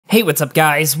Hey, what's up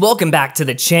guys? Welcome back to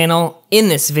the channel. In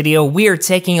this video, we are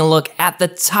taking a look at the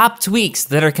top tweaks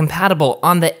that are compatible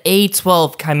on the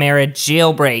A12 Chimera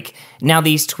Jailbreak. Now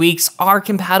these tweaks are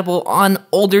compatible on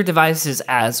older devices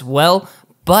as well,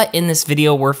 but in this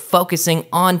video we're focusing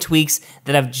on tweaks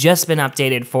that have just been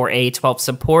updated for A12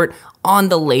 support on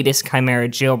the latest Chimera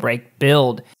Jailbreak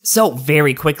build. So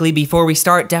very quickly before we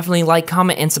start, definitely like,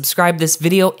 comment, and subscribe this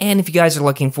video, and if you guys are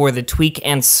looking for the tweak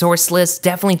and source list,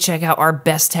 definitely check out our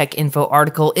best tech info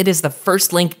article. It is the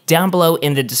first link down below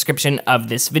in the description of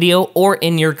this video or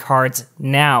in your cards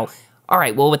now.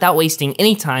 Alright, well without wasting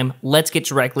any time, let's get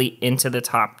directly into the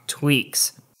top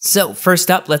tweaks. So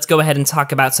first up, let's go ahead and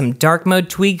talk about some dark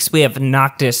mode tweaks. We have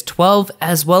Noctis 12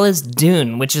 as well as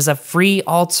Dune, which is a free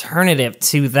alternative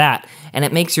to that. And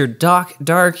it makes your dock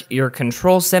dark, your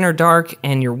control center dark,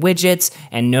 and your widgets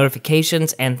and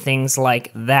notifications and things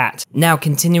like that. Now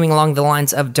continuing along the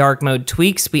lines of dark mode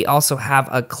tweaks, we also have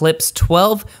Eclipse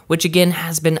 12, which again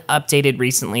has been updated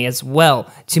recently as well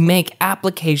to make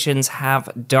applications have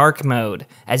dark mode.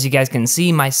 As you guys can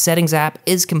see, my settings app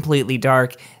is completely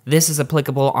dark. This is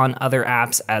applicable on other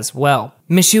apps as well.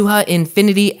 Mishuha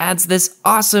Infinity adds this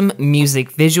awesome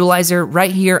music visualizer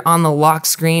right here on the lock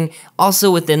screen,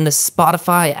 also within the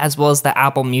Spotify as well as the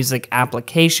Apple Music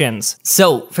applications.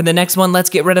 So for the next one, let's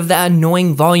get rid of that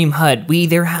annoying volume HUD. We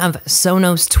either have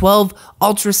Sonos 12,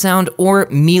 Ultrasound, or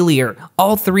Meteor.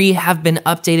 All three have been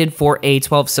updated for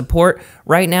A12 support.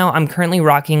 Right now, I'm currently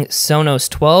rocking Sonos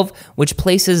 12, which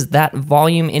places that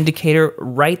volume indicator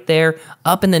right there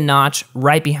up in the notch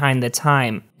right behind the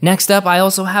time. Next up, I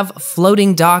also have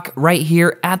Floating Dock right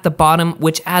here at the bottom,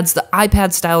 which adds the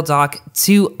iPad-style dock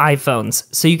to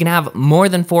iPhones, so you can have more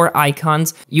than 4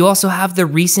 icons. You also have the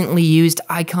recently used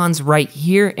icons right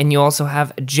here, and you also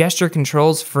have gesture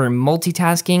controls for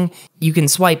multitasking. You can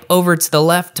swipe over to the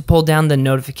left to pull down the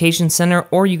notification center,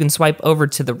 or you can swipe over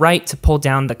to the right to pull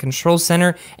down the control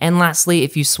center. And lastly,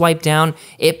 if you swipe down,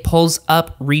 it pulls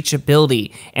up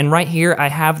reachability. And right here, I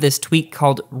have this tweak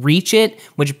called Reach It,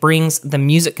 which brings the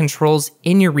music controls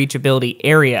in your reachability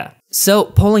area. So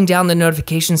pulling down the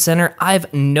notification center, I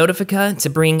have Notifica to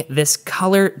bring this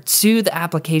color to the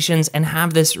applications and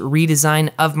have this redesign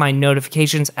of my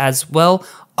notifications as well.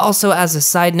 Also, as a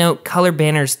side note, Color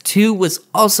Banners 2 was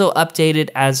also updated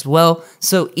as well,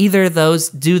 so either of those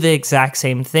do the exact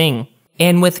same thing.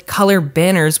 And with color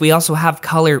banners, we also have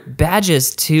color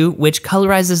badges too, which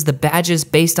colorizes the badges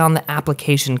based on the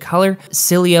application color.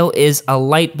 Sileo is a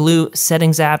light blue,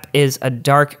 settings app is a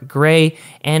dark gray,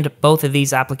 and both of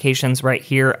these applications right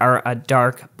here are a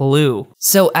dark blue.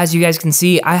 So as you guys can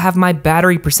see, I have my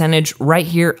battery percentage right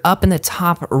here up in the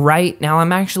top right. Now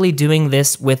I'm actually doing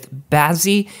this with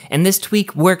Bazzy, and this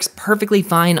tweak works perfectly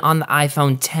fine on the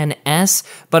iPhone XS,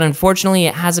 but unfortunately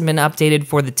it hasn't been updated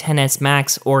for the XS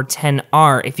Max or XR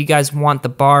if you guys want the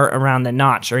bar around the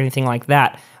notch or anything like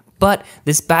that. But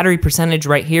this battery percentage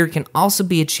right here can also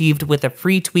be achieved with a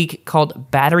free tweak called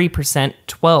Battery Percent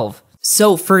 12.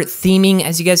 So for theming,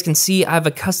 as you guys can see, I have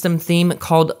a custom theme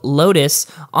called Lotus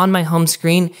on my home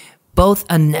screen. Both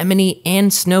Anemone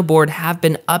and Snowboard have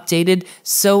been updated,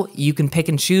 so you can pick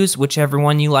and choose whichever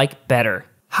one you like better.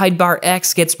 Hidebar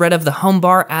X gets rid of the home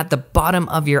bar at the bottom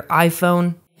of your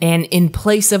iPhone. And in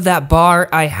place of that bar,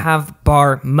 I have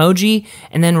Barmoji,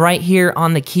 and then right here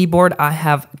on the keyboard, I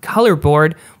have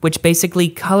Colorboard, which basically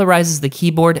colorizes the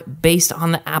keyboard based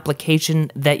on the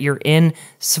application that you're in.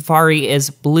 Safari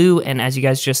is blue, and as you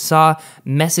guys just saw,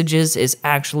 Messages is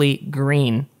actually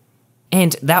green.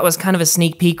 And that was kind of a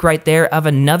sneak peek right there of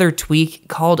another tweak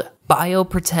called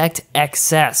BioProtect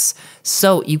XS.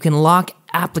 So you can lock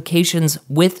applications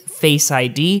with Face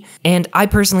ID, and I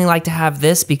personally like to have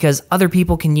this because other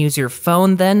people can use your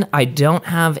phone then. I don't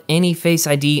have any Face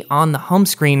ID on the home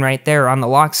screen right there, on the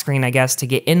lock screen I guess, to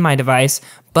get in my device,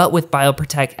 but with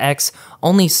BioProtect X,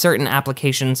 only certain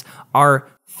applications are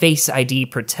Face ID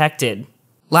protected.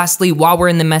 Lastly, while we're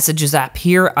in the Messages app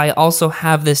here, I also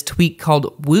have this tweak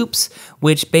called Whoops,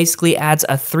 which basically adds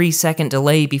a 3-second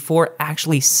delay before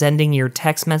actually sending your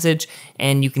text message,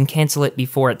 and you can cancel it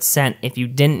before it's sent if you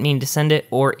didn't mean to send it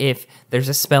or if there's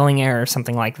a spelling error or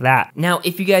something like that. Now,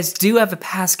 if you guys do have a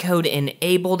passcode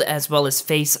enabled as well as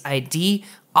Face ID,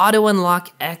 Auto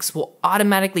Unlock X will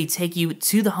automatically take you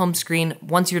to the home screen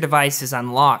once your device is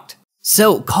unlocked.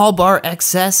 So, Callbar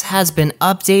XS has been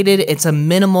updated. It's a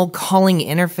minimal calling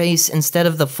interface instead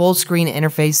of the full screen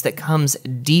interface that comes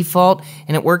default,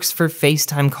 and it works for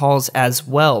FaceTime calls as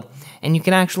well. And you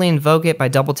can actually invoke it by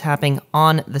double tapping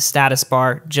on the status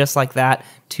bar just like that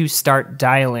to start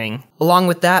dialing. Along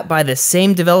with that, by the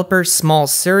same developer, Small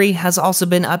Siri has also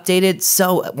been updated,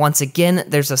 so once again,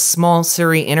 there's a Small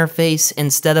Siri interface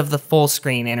instead of the full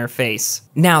screen interface.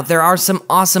 Now, there are some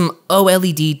awesome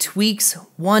OLED tweaks.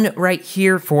 One right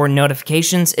here for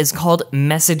notifications is called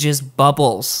Messages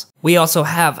Bubbles. We also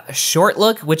have a Short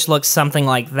Look, which looks something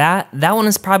like that. That one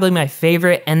is probably my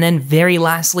favorite, and then very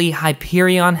lastly,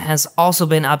 Hyperion has also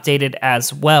been updated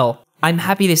as well. I'm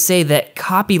happy to say that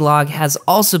Copy Log has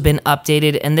also been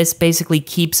updated, and this basically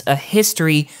keeps a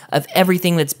history of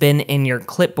everything that's been in your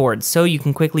clipboard, so you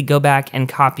can quickly go back and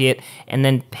copy it and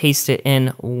then paste it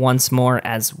in once more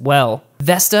as well.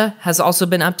 Vesta has also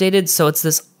been updated, so it's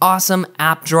this awesome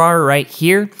app drawer right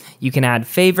here. You can add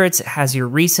favorites, it has your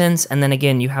recents, and then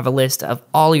again, you have a list of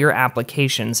all your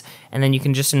applications, and then you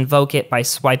can just invoke it by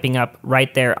swiping up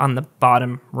right there on the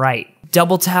bottom right.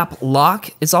 Double tap lock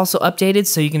is also updated,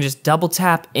 so you can just double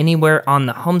tap anywhere on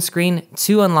the home screen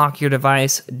to unlock your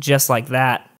device just like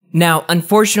that. Now,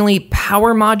 unfortunately,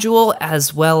 Power Module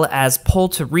as well as Pull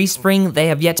to Respring, they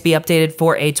have yet to be updated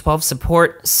for A12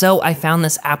 support, so I found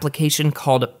this application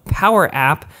called Power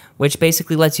App, which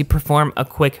basically lets you perform a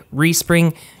quick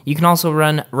respring. You can also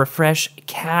run refresh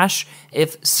cache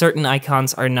if certain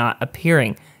icons are not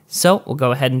appearing. So we'll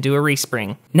go ahead and do a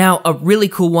respring. Now, a really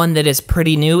cool one that is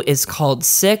pretty new is called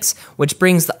 6, which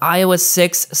brings the iOS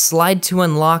 6 slide to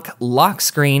unlock lock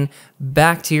screen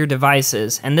back to your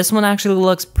devices. And this one actually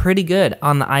looks pretty good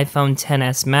on the iPhone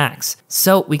XS Max.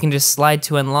 So we can just slide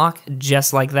to unlock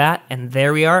just like that, and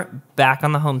there we are, back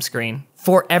on the home screen.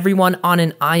 For everyone on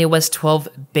an iOS 12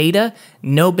 beta,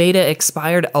 no beta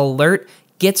expired alert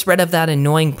gets rid of that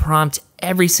annoying prompt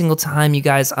every single time you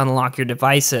guys unlock your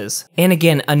devices. And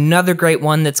again, another great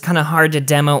one that's kind of hard to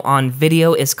demo on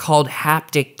video is called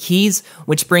Haptic Keys,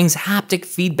 which brings haptic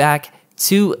feedback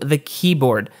to the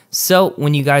keyboard. So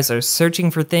when you guys are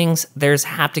searching for things, there's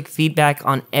haptic feedback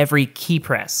on every key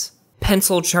press.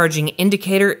 Pencil charging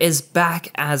indicator is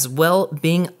back as well,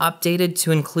 being updated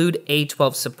to include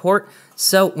A12 support.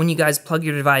 So when you guys plug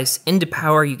your device into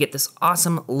power, you get this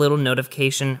awesome little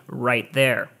notification right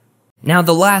there. Now,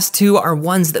 the last two are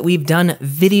ones that we've done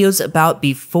videos about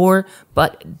before,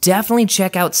 but definitely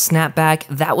check out Snapback.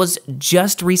 That was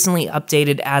just recently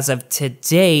updated as of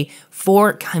today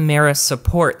for Chimera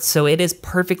support, so it is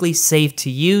perfectly safe to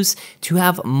use to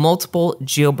have multiple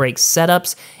jailbreak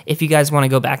setups. If you guys want to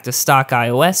go back to stock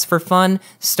iOS for fun,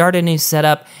 start a new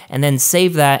setup, and then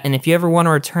save that, and if you ever want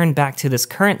to return back to this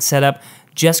current setup,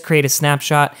 just create a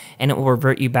snapshot and it will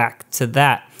revert you back to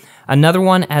that. Another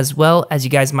one, as well, as you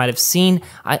guys might have seen,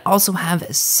 I also have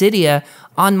Sileo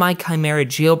on my Chimera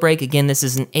Jailbreak. Again, this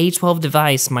is an A12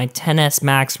 device, my XS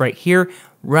Max right here,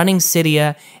 running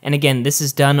Sileo, and again, this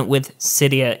is done with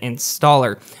Sileo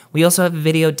installer. We also have a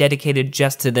video dedicated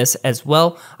just to this as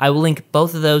well. I will link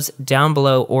both of those down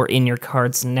below or in your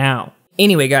cards now.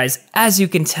 Anyway guys, as you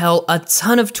can tell, a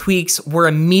ton of tweaks were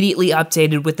immediately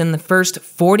updated within the first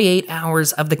 48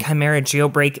 hours of the Chimera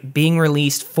Jailbreak being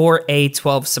released for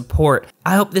A12 support.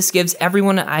 I hope this gives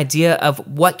everyone an idea of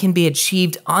what can be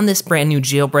achieved on this brand new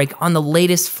jailbreak on the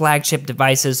latest flagship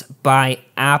devices by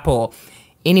Apple.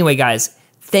 Anyway guys,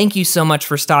 thank you so much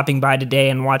for stopping by today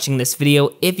and watching this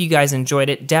video. If you guys enjoyed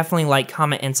it, definitely like,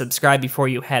 comment, and subscribe before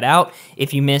you head out.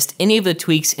 If you missed any of the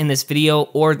tweaks in this video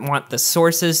or want the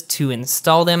sources to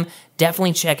install them,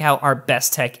 definitely check out our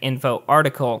Best Tech Info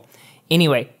article.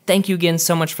 Anyway, thank you again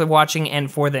so much for watching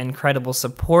and for the incredible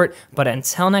support. But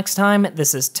until next time,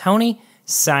 this is Tony,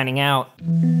 signing out.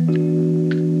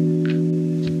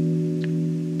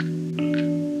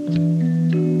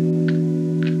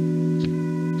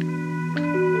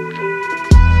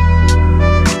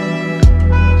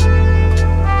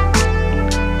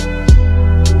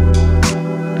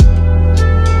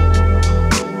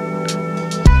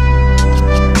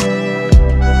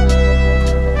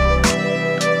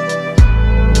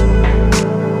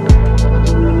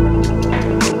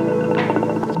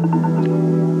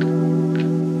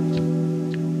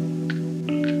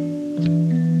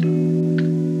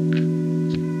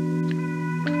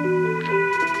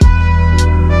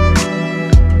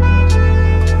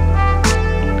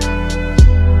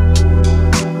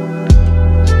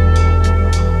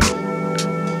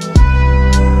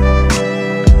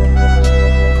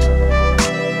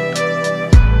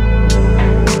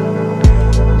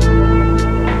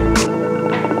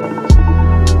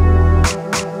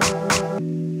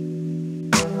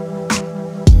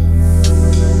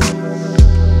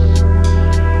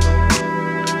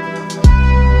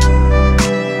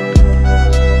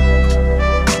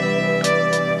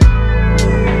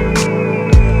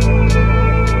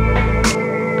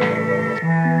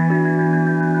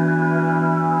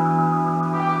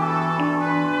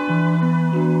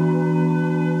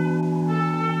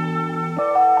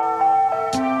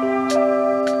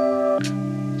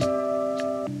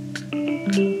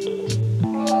 Jailbreak.